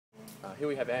Here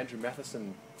we have Andrew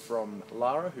Matheson from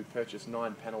Lara, who purchased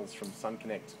 9 panels from Sun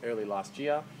Connect early last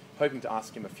year, hoping to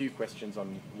ask him a few questions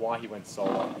on why he went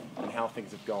solar and how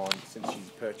things have gone since his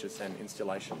purchase and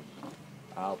installation.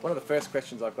 One of the first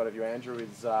questions I've got of you, Andrew,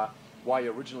 is why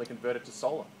you originally converted to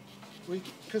solar.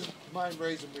 Because the main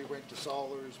reason we went to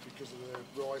solar is because of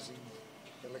the rising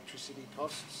electricity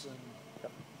costs and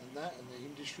the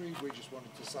industry. We just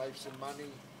wanted to save some money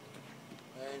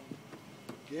and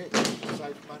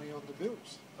save money on the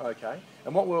bills. Okay.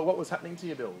 And what was happening to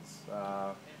your bills?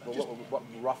 What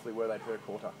roughly were they per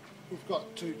quarter? We've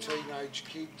got 2 teenage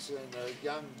kids and a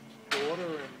young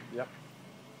daughter, and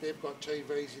they've got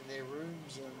TVs in their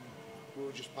rooms, and we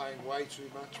were just paying way too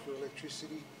much for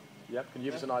electricity. Yep. Can you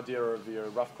give us an idea of your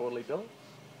rough quarterly bill?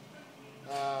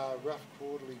 Rough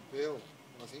quarterly bill.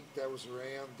 I think that was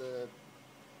around the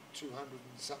 $200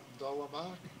 and something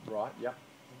mark. Right. Yep.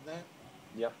 And that.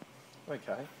 Yep.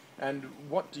 Okay. And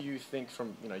what do you think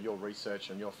from your research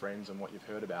and your friends and what you've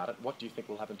heard about it? What do you think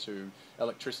will happen to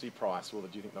electricity price? Do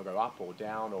you think they'll go up or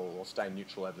down or stay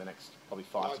neutral over the next probably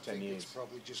 5 to 10 years? I think it's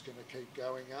probably just going to keep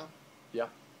going up. Yeah.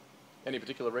 Any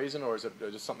particular reason, or is it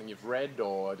just something you've read,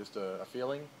 or just a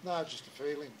feeling? No, just a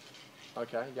feeling.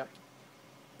 Okay. Yep.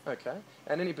 Okay.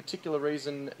 And any particular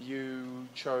reason you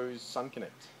chose Sun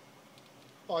Connect?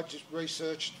 I just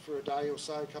researched for a day or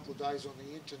so, a couple of days on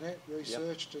the internet,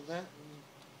 researched and that, and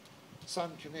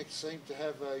Sun Connect seemed to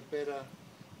have a better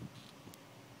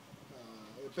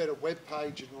web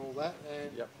page and all that,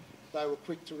 and they were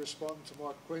quick to respond to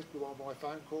my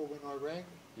phone call when I rang.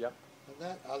 Yep. And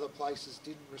that other places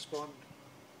didn't respond.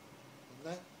 And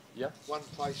that. Yep. One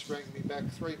place rang me back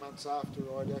 3 months after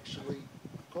I'd actually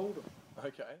called them.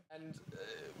 Okay. And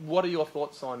what are your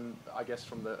thoughts on, I guess,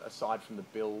 aside from the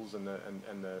bills and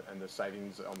the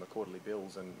savings on the quarterly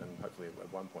bills, and hopefully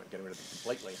at one point getting rid of them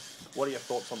completely? What are your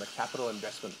thoughts on the capital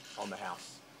investment on the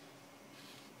house?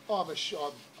 I'm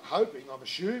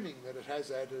assuming that it has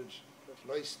added at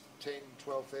least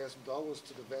 $10,000–12,000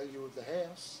 to the value of the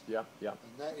house. Yeah, yeah.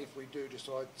 And that if we do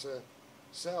decide to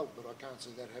sell, but I can't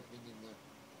see that happening in the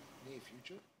near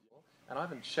future. And I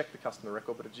haven't checked the customer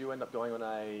record, but did you end up going on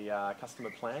a customer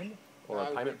plan or a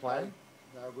payment plan?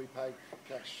 No, we paid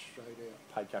cash straight out.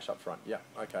 Paid cash up front, yeah,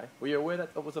 okay. Were you aware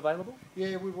that was available?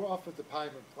 Yeah, we were offered the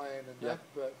payment plan and that,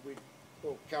 but we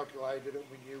all calculated it,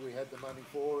 we knew we had the money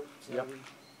for it, so we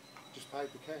just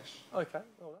paid the cash. Okay,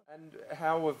 all right. And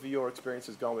how have your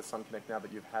experiences gone with Sun Connect now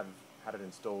that you've had it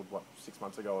installed, 6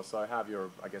 months ago or so? How have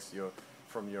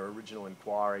from your original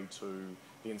inquiry to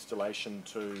the installation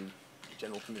to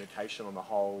general communication on the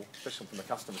whole, especially from a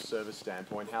customer service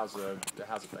standpoint, how's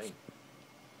it been?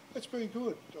 It's been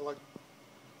good.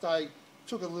 They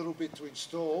took a little bit to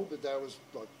install, but that was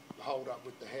hold up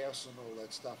with the house and all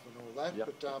that stuff and all that.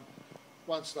 Yep. But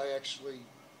once the house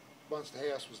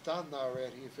was done, they were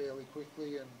out here fairly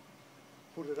quickly and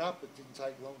put it up. It didn't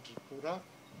take long to put up.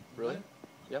 Really?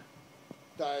 Yep.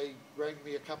 They rang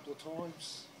me a couple of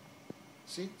times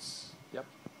since. Yep.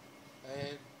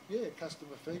 And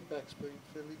customer feedback's been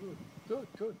fairly good. Good,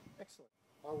 good, excellent.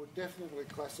 I would definitely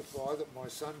classify that my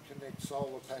Sun Connect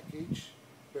solar package,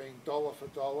 being dollar for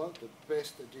dollar, the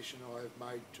best addition I have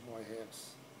made to my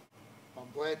house. I'm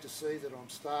glad to see that I'm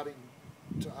starting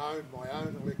to own my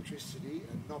own electricity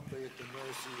and not be at the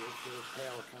mercy of the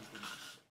power companies.